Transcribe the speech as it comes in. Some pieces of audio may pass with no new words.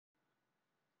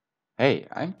Hey,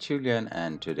 I'm Julian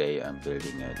and today I'm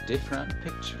building a different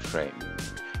picture frame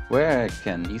where I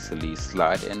can easily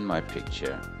slide in my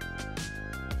picture.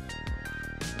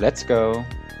 Let's go!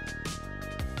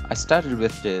 I started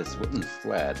with this wooden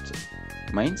slat,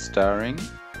 main starring,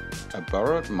 a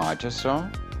borrowed mitre saw,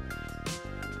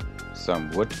 some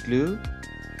wood glue,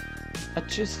 a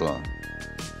chisel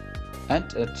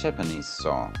and a Japanese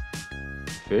saw.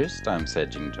 First I'm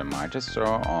setting the mitre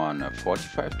saw on a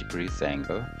 45 degrees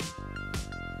angle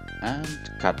and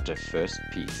cut the first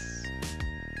piece.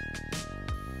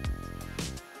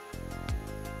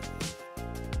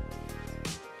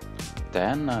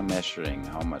 Then I'm measuring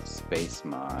how much space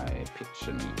my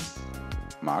picture needs,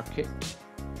 mark it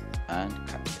and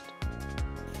cut it.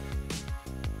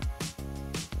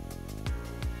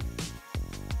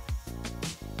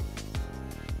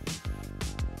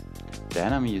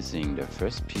 Then I'm using the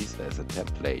first piece as a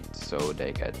template so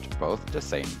they get both the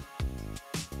same.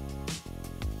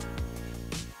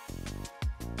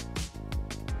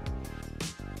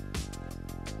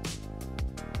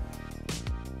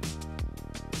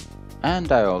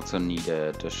 And I also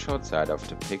needed the short side of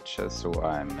the picture, so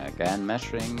I'm again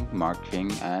measuring,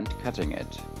 marking and cutting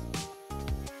it.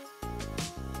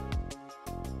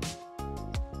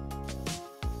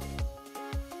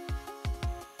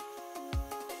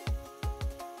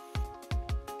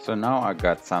 So now I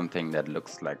got something that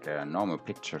looks like a normal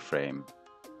picture frame.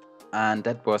 And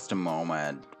that was the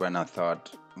moment when I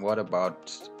thought, what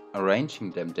about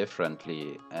arranging them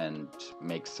differently and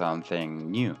make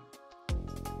something new?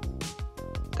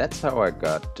 That's how I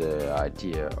got the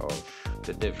idea of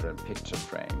the different picture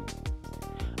frame.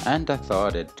 And I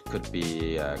thought it could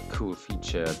be a cool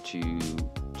feature to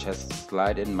just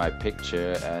slide in my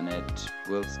picture and it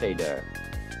will stay there.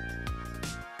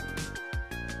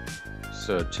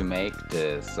 So to make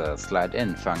this slide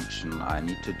in function, I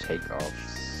need to take off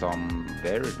some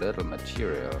very little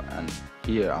material, and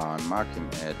here I'm marking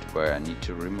it where I need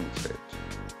to remove it.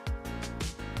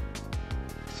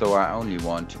 So I only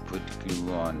want to put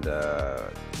glue on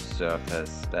the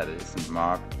surface that isn't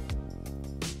marked,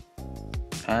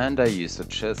 and I use a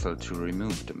chisel to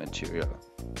remove the material.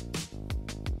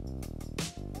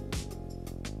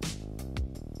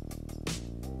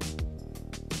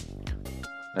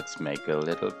 Let's make a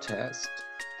little test.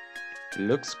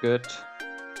 Looks good.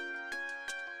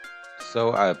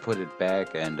 So I put it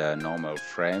back in the normal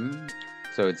frame,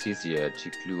 so it's easier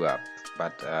to glue up,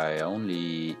 but I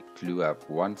only glue up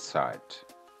one side.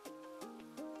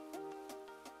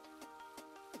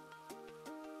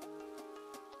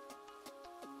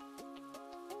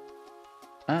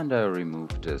 And I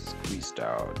remove the squeezed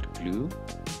out glue.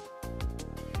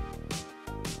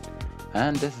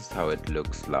 And this is how it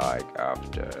looks like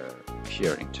after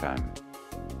curing time.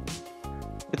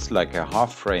 It's like a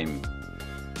half frame.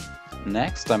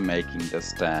 Next I'm making the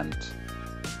stand,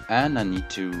 and I need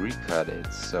to recut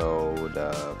it so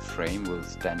the frame will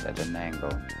stand at an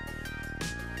angle.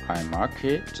 I mark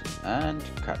it and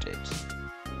cut it.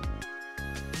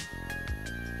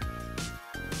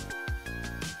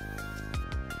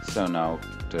 So now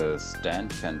the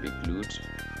stand can be glued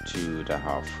to the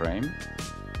half frame.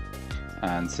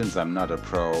 And since I'm not a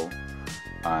pro,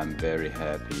 I'm very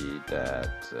happy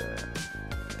that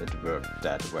it worked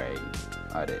that way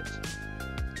I did.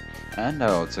 And I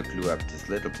also glue up this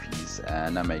little piece,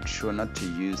 and I make sure not to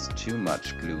use too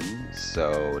much glue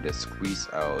so the squeeze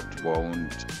out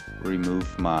won't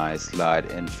remove my slide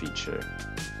in feature.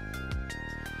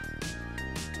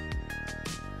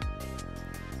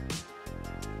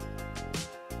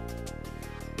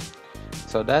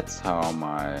 So that's how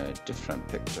my different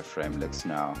picture frame looks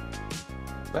now.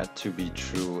 But to be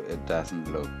true, it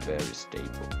doesn't look very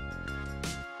stable.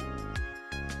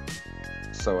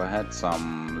 So I had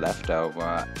some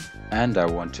leftover and I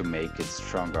want to make it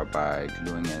stronger by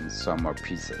gluing in some more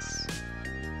pieces.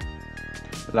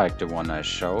 Like the one I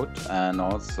showed, and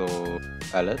also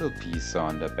a little piece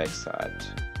on the backside.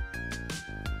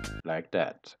 Like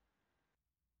that.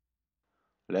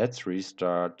 Let's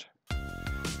restart.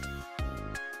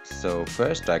 So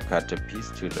first I cut the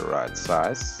piece to the right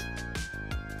size,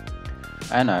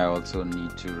 and I also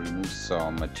need to remove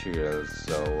some material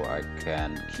so I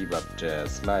can keep up the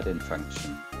slide in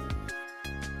function.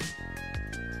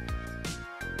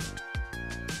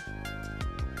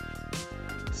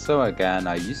 So again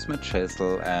I use my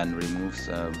chisel and remove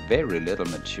very little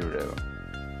material.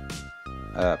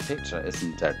 A picture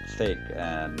isn't that thick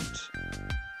and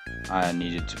I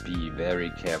needed to be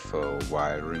very careful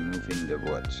while removing the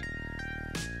wood.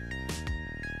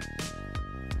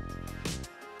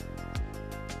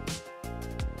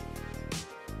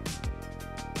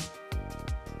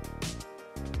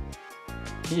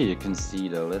 Here you can see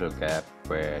the little gap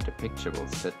where the picture will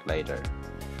sit later.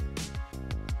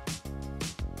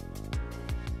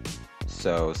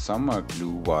 So some more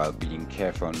glue while being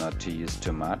careful not to use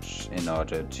too much in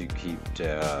order to keep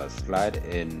the slide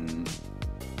in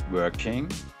working.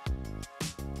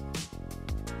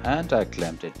 And I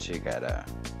clamped it together.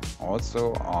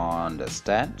 Also on the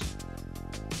stand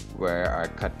where I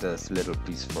cut this little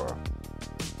piece for.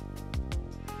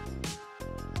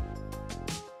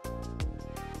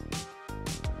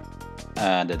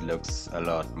 And it looks a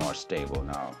lot more stable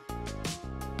now.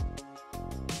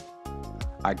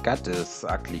 I got this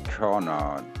ugly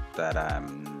corner that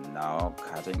I'm now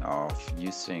cutting off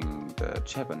using the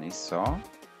Japanese saw.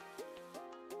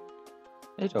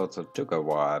 It also took a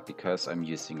while because I'm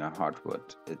using a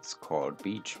hardwood. It's called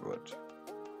beech wood.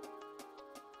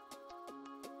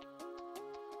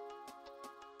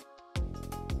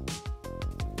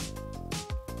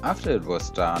 After it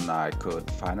was done, I could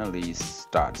finally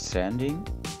start sanding.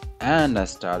 And I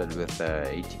started with the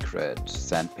 80 grit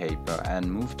sandpaper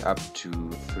and moved up to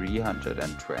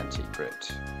 320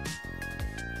 grit.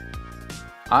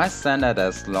 I sanded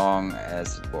as long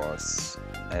as it was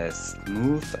as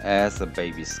smooth as a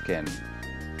baby skin,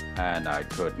 and I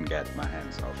couldn't get my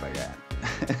hands off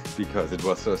again because it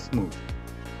was so smooth.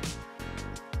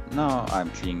 Now I'm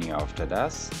cleaning off the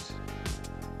dust.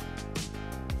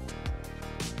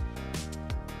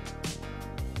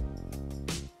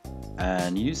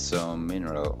 And use some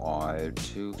mineral oil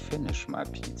to finish my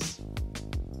piece.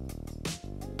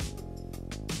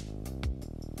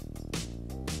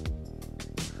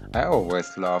 I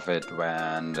always love it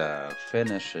when the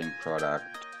finishing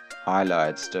product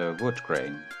highlights the wood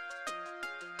grain.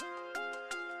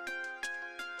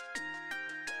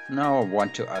 Now I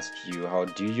want to ask you, how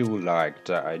do you like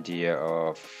the idea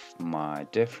of my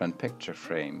different picture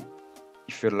frame?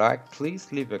 If you like,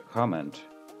 please leave a comment.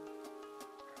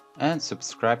 And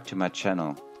subscribe to my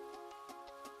channel.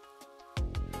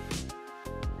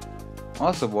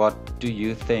 Also, what do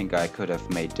you think I could have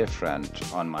made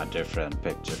different on my different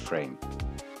picture frame?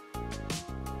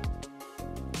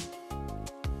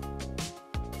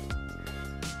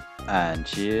 And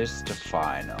here's the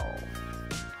final.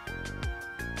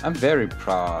 I'm very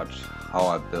proud how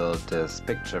I built this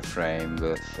picture frame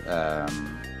with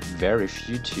very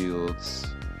few tools.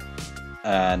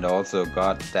 And also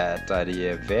got that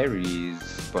idea very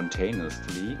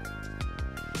spontaneously.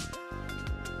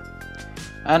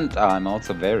 And I'm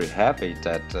also very happy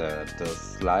that the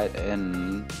slide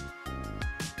in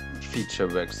feature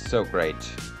works so great.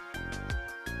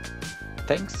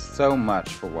 Thanks so much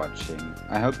for watching.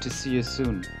 I hope to see you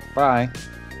soon. Bye!